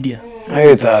social media.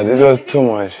 Hey, this was too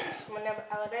much. I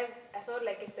felt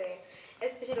like it's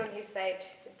especially on his side,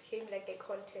 it became like a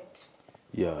content.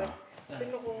 Yeah.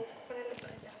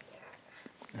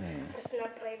 It's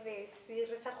not privacy.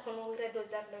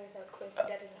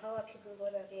 That is how people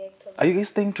gonna react. Are you guys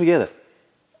staying together?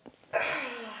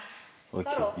 Sort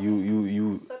Okay. of.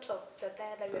 You Sort of. The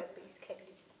time that we are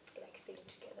basically like staying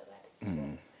together. Right? So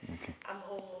okay. I'm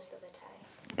home most of the time.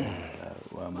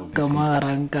 Kama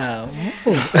Rrankamo.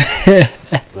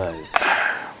 Right.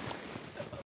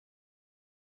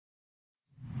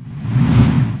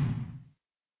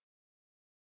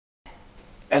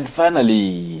 And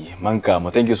finally, Mmankamo,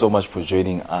 thank you so much for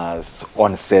joining us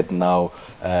on set now.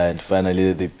 And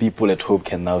finally, the people at home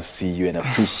can now see you and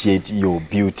appreciate your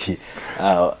beauty.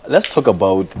 Let's talk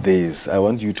about this. I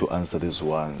want you to answer this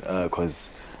one because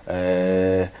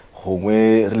your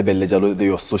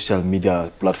social media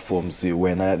platforms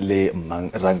when le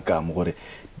Rrankamo gore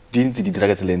dintsi di dira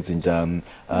ka tsela ntse jang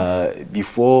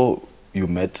before you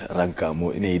met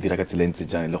Rrankamo ine e dira ka tsela ntse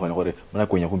jang le gone gore mo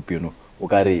nakong ya gompieno o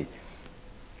ka re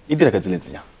e dira ka tsela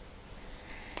ntse jang.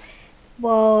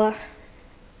 Well,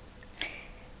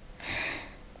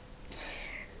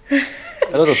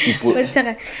 a lot of people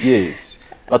yes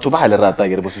batho ba le rata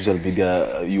ke re social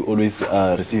media you always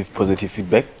receive positive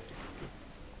feedback.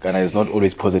 Ghana is not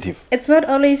always positive. it's not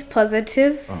always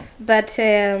positive, but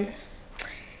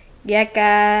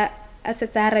yaka as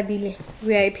it's Arabile,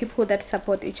 we are people that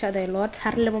support each other a lot.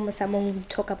 We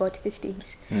talk about these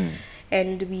things,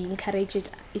 and we encourage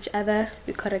each other.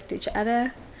 We correct each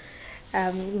other.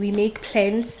 We make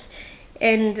plans,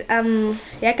 and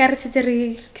yaka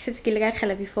re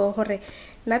before hore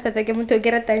not that I get to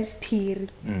get a time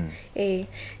speed.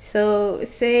 So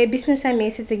say business I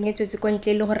made to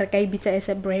as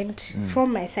a brand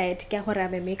from my side.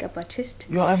 I'm a makeup artist.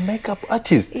 You are a makeup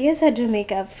artist. Yes, I do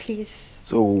makeup, please.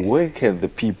 So where can the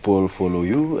people follow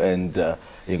you and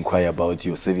inquire about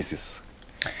your services?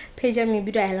 Page me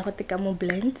video I like Rrankamo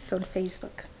blends on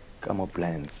Facebook. Rrankamo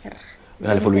blends.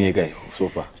 You're following a guy so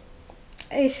far.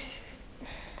 Ish,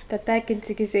 that I can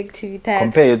take his activity.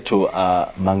 Compared to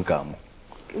Mmankamo.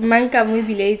 Mmankamo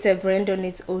it's a brand on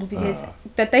its own because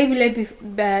that I believe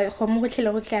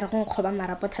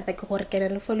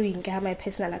following my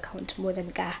personal account more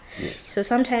than ka. So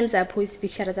sometimes I post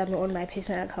pictures of me on my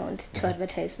personal account to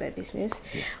advertise my business.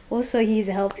 Also, he's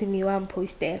helping me one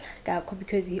post there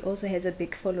because he also has a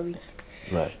big following.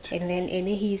 Right. And then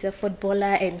he's a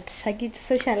footballer and I get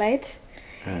socialite.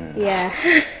 Yeah.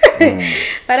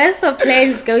 But as for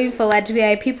plans going forward, we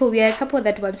are a couple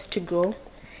that wants to grow.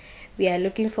 We are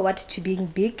looking forward to being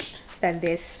big than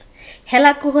this.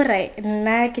 Hela kuhora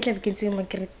na kitla bikinsi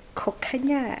makere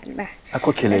kokanya.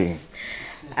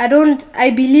 I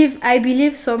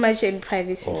believe so much in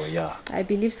privacy. Oh yeah. I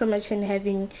believe so much in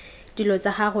having dilo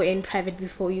tsa gago in private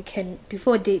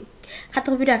before they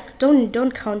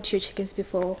don't count your chickens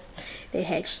before they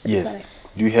hatch. That's yes. why.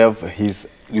 Do you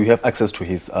have access to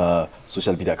his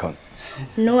social media accounts?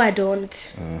 No, I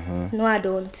don't. No, I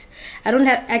don't. I don't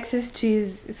have access to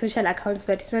his social accounts,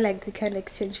 but it's not like we can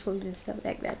exchange phones and stuff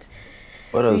like that.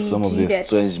 What are We some of do the that.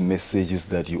 strange messages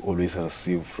that you always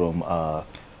receive from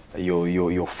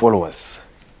your followers?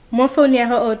 More phone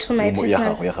or to my Ya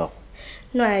personal. gago, ya gago.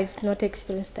 No, I've not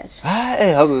experienced that. Ah,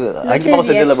 ha ke ba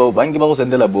go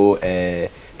sendela bo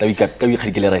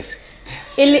rice.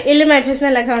 In my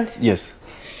personal account. Yes.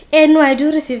 No, I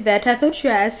do receive that. I thought you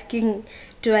were asking,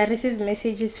 do I receive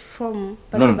messages from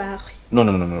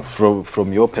No.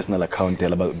 From your personal account,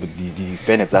 the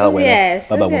fan at our Yes,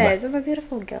 yes, I'm a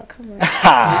beautiful girl. Come on.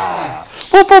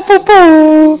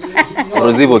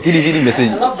 Ruzivo, kidi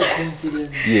message. I love the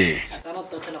confidence. Yes.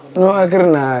 No, I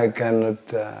cannot.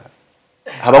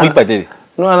 How about you?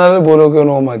 No, another bono ke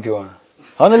no makiwa.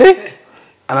 Honestly?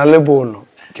 Another bono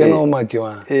ke no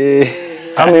makiwa.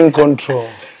 I'm in control.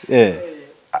 Yeah.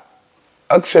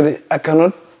 Actually, I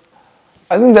cannot.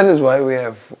 I think that is why we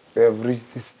have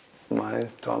reached this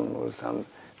milestone or something,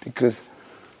 because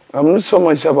I'm not so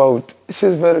much about.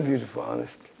 She's very beautiful,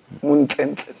 honestly.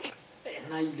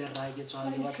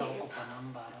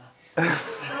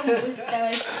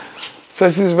 So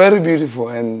she's very beautiful,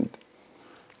 and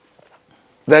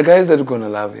there are guys that are gonna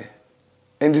love her,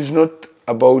 and it's not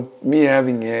about me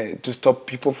having her to stop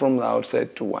people from the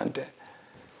outside to want her.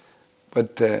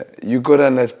 But you gotta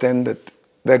understand that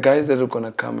there are guys that are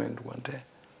gonna come and want her.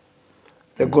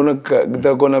 They're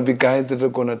gonna be guys that are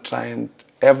gonna try and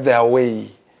have their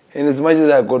way. And as much as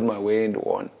I got my way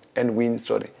and win,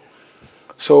 sorry.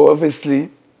 So obviously,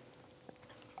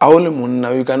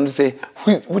 now you cannot say,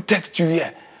 who text you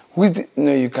here?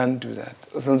 No, you can't do that.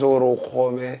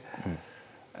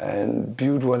 And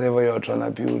build whatever you're trying to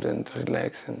build and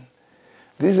relax. And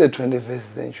this is the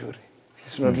 21st century.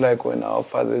 It's not like when our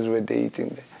fathers were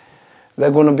dating. There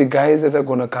are going to be guys that are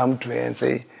going to come to her and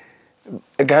say,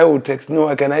 a guy will text,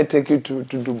 no, can I take you to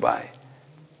Dubai?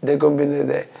 They're going to be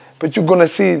there. But you're going to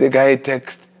see the guy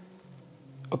text,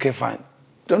 okay, fine.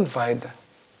 Don't fight that.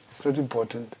 It's not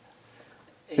important.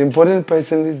 The important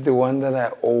person is the one that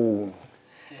I own,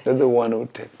 not the one who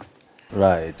texts.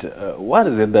 Right. What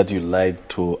is it that you like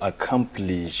to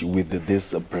accomplish with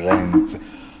this brand,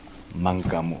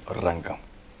 Mmankamo, Rrankamo?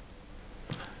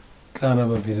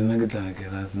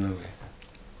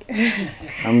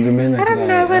 I'm the man I don't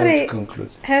know, I have to conclude.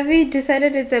 have we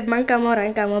decided it's a Mmankamo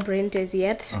Rrankamo brand as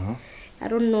yet? I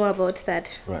don't know about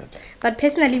that. Right. But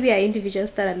personally, we are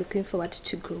individuals that are looking forward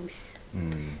to growth.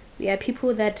 We are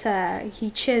people that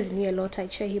he cheers me a lot, I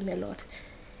cheer him a lot.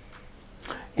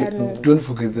 Don't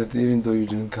forget that even though you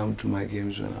didn't come to my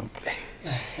games when I'm playing,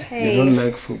 Hey, you don't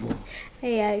like football.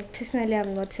 hey, I personally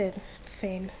am not a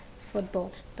fan of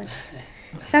football, but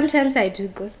sometimes I do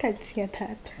go. Can't see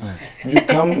that. You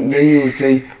come, then you will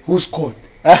say, who scored?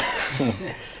 I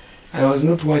was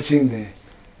not watching there.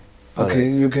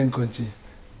 Okay, you can continue.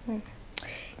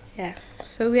 Yeah,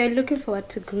 so we are looking forward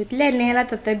to growth. Learn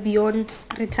that beyond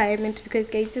retirement, because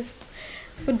guys,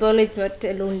 football is not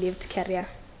a long-lived career.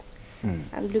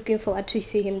 I'm looking forward to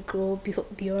see him grow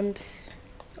beyond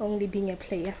only being a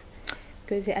player,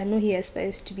 because I know he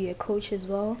aspires to be a coach as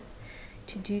well,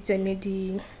 to do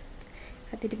the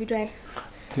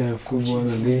Yeah, football,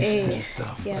 the list and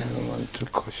stuff. yeah. I don't want to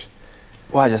coach.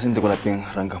 Why just in the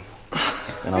Rrankamo?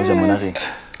 And I was a monarch.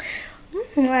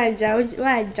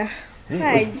 Waja. The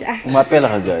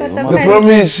problem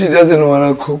is she doesn't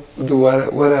want to cook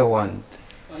what I want.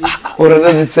 Or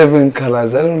another 7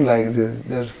 colors. I don't like this.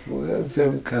 There's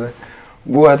 7 colors.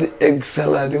 What egg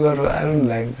salad? I don't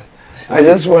like that. I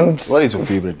just want. What is your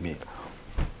favorite meal?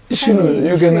 You know,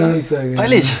 you can answer again.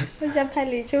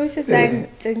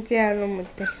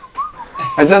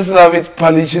 I just love it.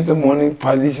 Polish in the morning,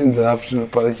 polish in the afternoon,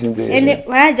 polish in the evening. And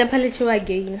why Japalicho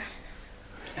again?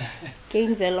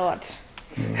 Gains a lot.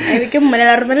 I became Buna.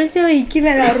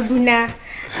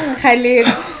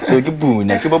 So,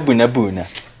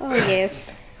 buna. Oh,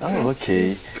 yes. Oh,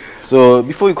 okay. So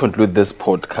before we conclude this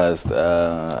podcast,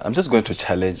 I'm just going to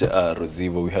challenge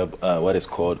Ruzivo. We have what is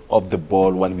called Off the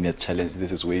Ball 1 minute challenge.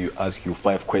 This is where you ask you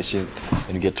 5 questions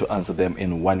and you get to answer them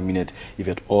in 1 minute. If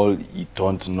at all you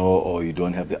don't know or you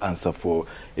don't have the answer for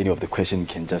any of the questions, you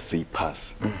can just say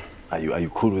pass. Are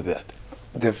you cool with that?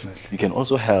 Definitely. You can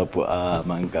also help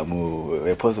Mmankamo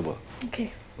where possible.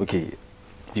 Okay. Okay.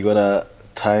 You got a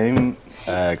time,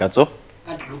 Gatso?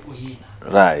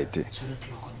 Right.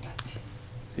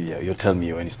 Yeah, you tell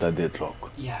me when you start the clock.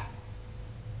 Yeah.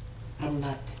 I'm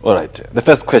not. All right. The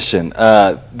first question.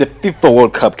 The FIFA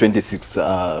World Cup 26,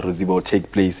 Ruzivo, will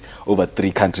take place over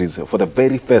 3 countries for the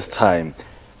very first time.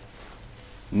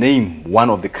 Name one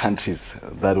of the countries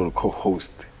that will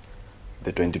co-host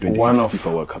the 2026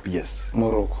 FIFA World Cup. Yes.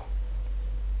 Morocco.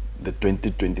 The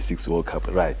 2026 World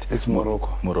Cup, right. It's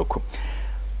Morocco. Morocco.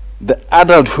 The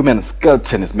adult human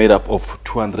skeleton is made up of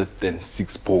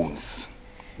 206 bones.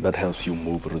 That helps you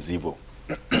move, Ruzivo.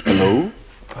 Hello?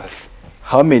 Pass.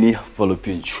 How many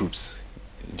fallopian tubes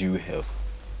do you have,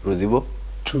 Ruzivo?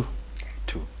 2.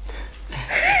 2.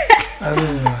 I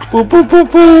don't know.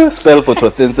 Spell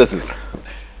photosynthesis.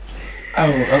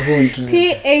 I'm going to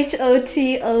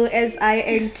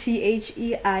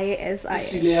Photosynthesis.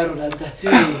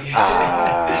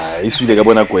 Ah, isule ka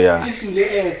bona ko ya.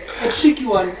 Isule a tricky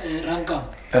one, Rrankamo.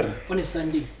 On a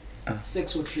Sunday,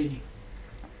 sex or training.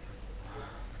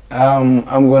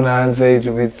 I'm gonna answer it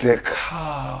with a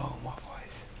cow, my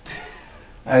voice.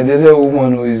 I did a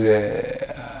woman who is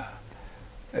a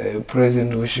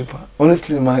present worshipper.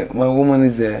 Honestly, my woman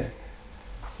is a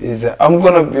I'm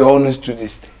gonna be honest to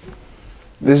this thing.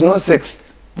 There's no sex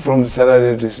from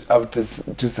Saturday to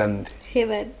Sunday.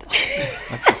 Heaven.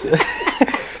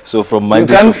 So from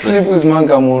Monday you can't to sleep with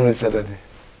Mmankamo on a Saturday.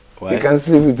 Why? You can't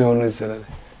sleep with her on a Saturday.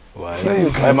 Why? No, you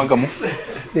Why can't. Mmankamo?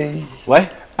 Hey. Why?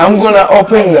 I'm gonna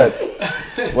open that.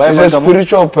 Why She's a Mmankamo?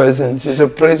 spiritual person. She's a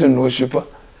praise and worshipper.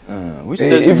 Which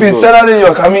If it's Saturday,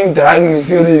 you're coming drunk, you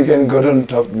feel you can go on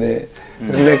top there.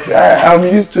 Relax. I'm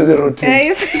used to the routine.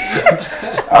 Guys.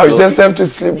 I'll just have to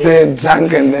sleep there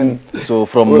drunk and then. So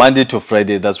from Monday to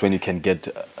Friday, that's when you can get.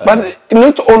 But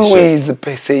not always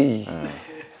per se.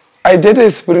 I did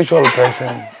a spiritual person.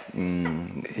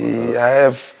 I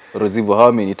have. Ruzivo,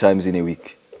 how many times in a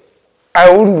week? I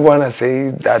wouldn't want to say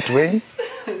it that way.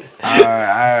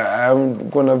 I'm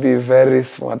gonna be very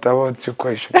smart about your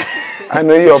question. I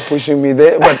know you're pushing me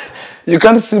there, but you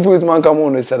can't sleep with Mmankamo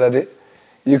on a Saturday.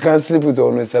 You can't sleep with her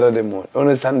on a Saturday morning, on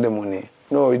a Sunday morning.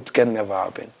 No, it can never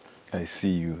happen. I see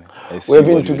you. I see We've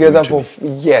been what you're together doing for to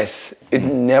me. years. It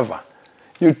never.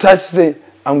 You touch the,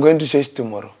 I'm going to church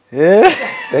tomorrow. Yeah.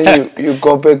 Then you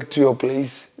go back to your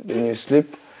place. Then you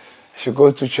sleep. She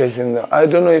goes to church and I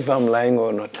don't know if I'm lying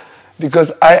or not,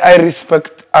 because I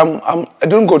respect. I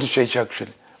don't go to church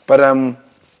actually, but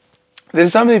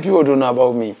there's something people don't know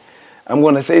about me. I'm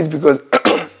gonna say it because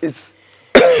it's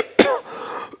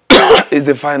it's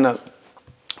the final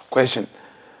question.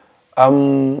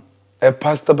 I'm a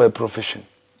pastor by profession.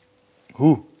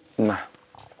 Who? Nah.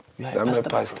 I'm a by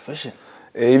pastor. profession.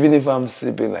 Even if I'm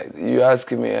sleeping, like you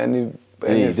ask me any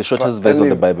The shortest verse of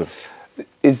the Bible.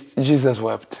 It's Jesus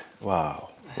wept. Wow.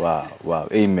 Wow. Wow.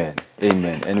 Amen.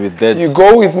 Amen. And with that, You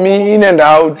go with me in and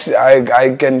out.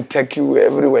 I can take you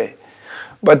everywhere.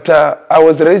 But I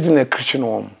was raised in a Christian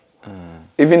home.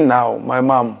 Even now, my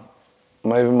mom,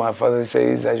 my father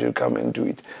says I should come and do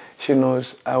it. She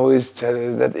knows. I always tell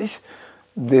her that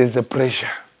there's a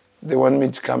pressure. They want me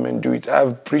to come and do it.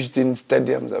 I've preached in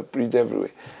stadiums. I've preached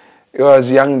everywhere. I was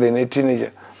young then, a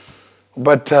teenager.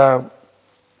 But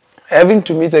having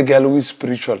to meet a girl who is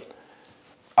spiritual,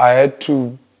 I had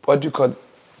to,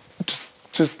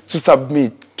 to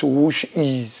submit to who she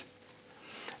is.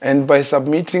 And by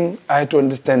submitting, I had to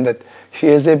understand that she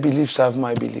has a belief, so I have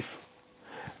my belief.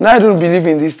 Now I don't believe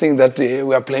in this thing that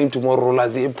we are playing tomorrow,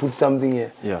 rollers, put something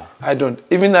here. Yeah. I don't.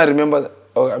 Even I remember,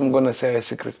 I'm going to say a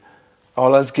secret. I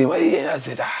will ask him, I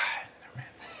said,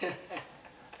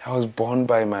 I was born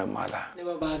by my mother.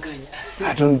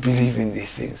 I don't believe in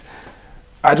these things.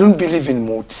 I don't believe in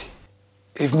Muti.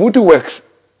 If Muti works,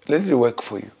 let it work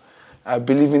for you. I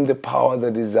believe in the power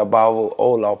that is above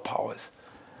all our powers.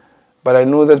 But I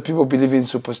know that people believe in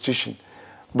superstition.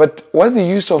 But what's the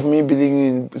use of me believing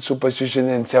in superstition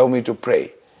and tell me to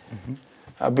pray?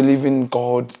 I believe in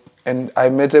God, and I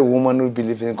met a woman who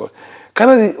believes in God.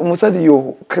 Kana musadi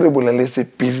yo krebula lese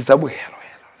pili sa bohelo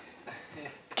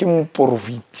ke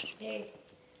mporofiti.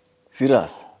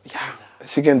 serious. Yeah,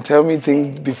 she can tell me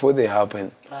things before they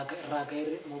happen.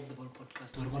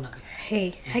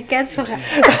 Hey, I can't talk.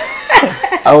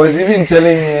 I was even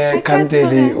telling her,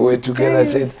 Kanteli, we're together, I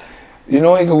said, you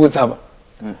know,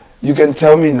 you can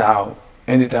tell me now,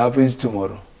 and it happens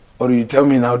tomorrow. Or you tell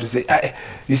me now to say,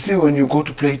 you see, when you go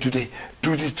to play today,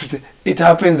 do this today. It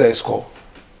happens, I score.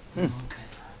 Okay.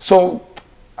 So,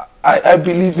 I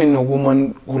believe in a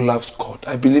woman who loves God.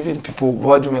 I believe in people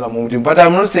who are doing it. But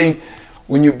I'm not saying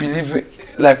when you believe,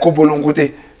 like, no,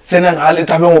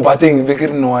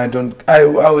 I don't. I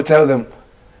will tell them,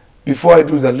 before I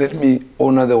do that, let me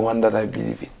honor the one that I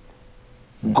believe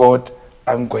in. God,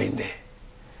 I'm going there.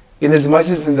 In as much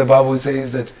as in the Bible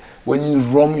says that when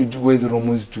in Rome you do as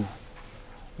Romans do.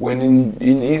 When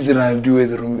in Israel do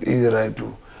as Israel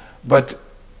do. But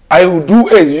I will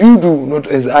do as you do, not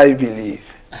as I believe.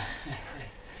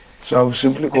 So I was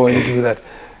simply going to do that.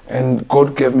 And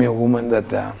God gave me a woman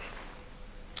that, a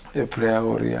prayer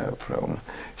warrior, a prayer woman.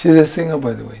 She's a singer,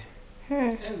 by the way.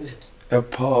 Is it? A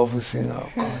powerful singer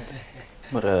of God.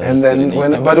 But, And then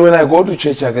when I go to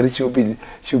church, I get she'll be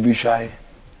shy.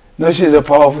 No, she's a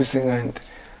powerful singer, and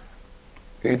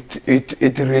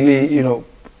it really, you know,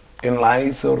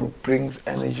 enlightens or brings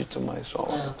energy to my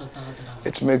soul.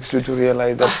 It makes you to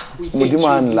realize that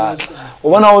Mudima last.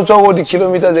 When I was talking the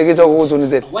kilometers, they get to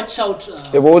Watch out.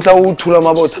 Continue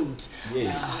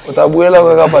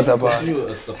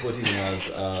supporting us.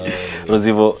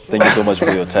 Ruzivo, thank you so much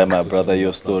for your time, my brother.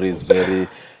 Your story is very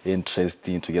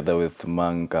interesting, together with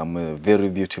Mmankamo. A very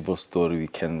beautiful story. We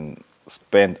can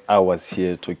spend hours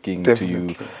here talking to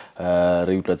you.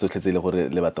 Live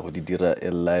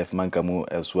Mmankamo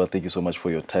as well. Thank you so much for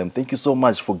your time. Thank you so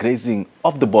much for gracing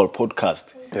Off the Ball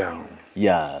podcast. Yeah.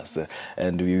 Yes,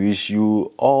 and we wish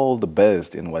you all the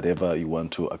best in whatever you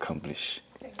want to accomplish.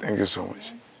 Thank you so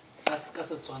much.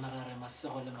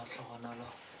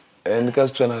 And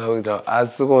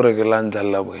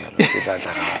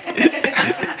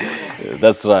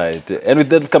that's right. And with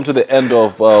that, we come to the end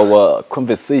of our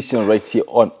conversation right here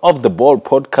on Off the Ball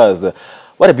podcast.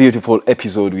 What a beautiful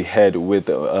episode we had with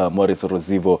Maurice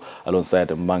Ruzivo alongside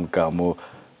Mmankamo.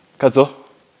 Katso?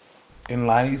 In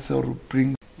lies or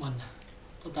bring.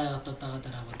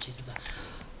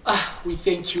 We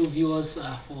thank you, viewers,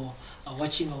 for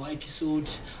watching our episode.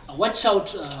 Watch out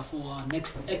for our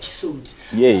next episode.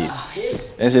 Yes.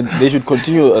 And they should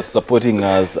continue supporting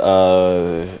us.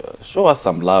 Show us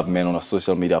some love, man, on our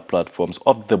social media platforms.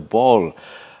 Off the Ball.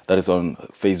 That is on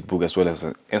Facebook as well as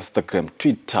on Instagram,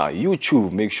 Twitter,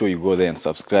 YouTube. Make sure you go there and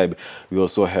subscribe. We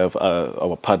also have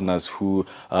our partners who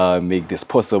make this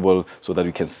possible so that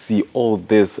we can see all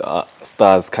these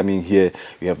stars coming here.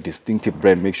 We have Distinctive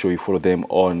Brand. Make sure you follow them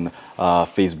on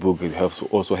Facebook. We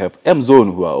also have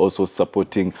M-Zone, who are also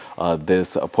supporting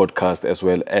this podcast, as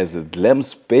well as Glam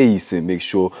Space. And make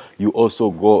sure you also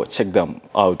go check them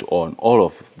out on all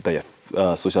of their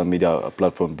social media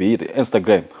platforms, be it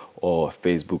Instagram or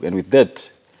Facebook. And with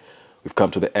that, we've come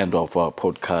to the end of our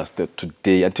podcast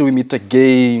today. Until we meet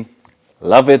again,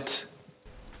 love it,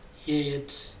 hear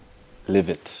it, live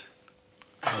it.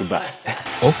 Goodbye.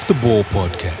 Off the Ball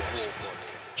podcast.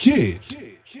 Hear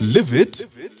it, live it,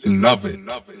 love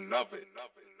it.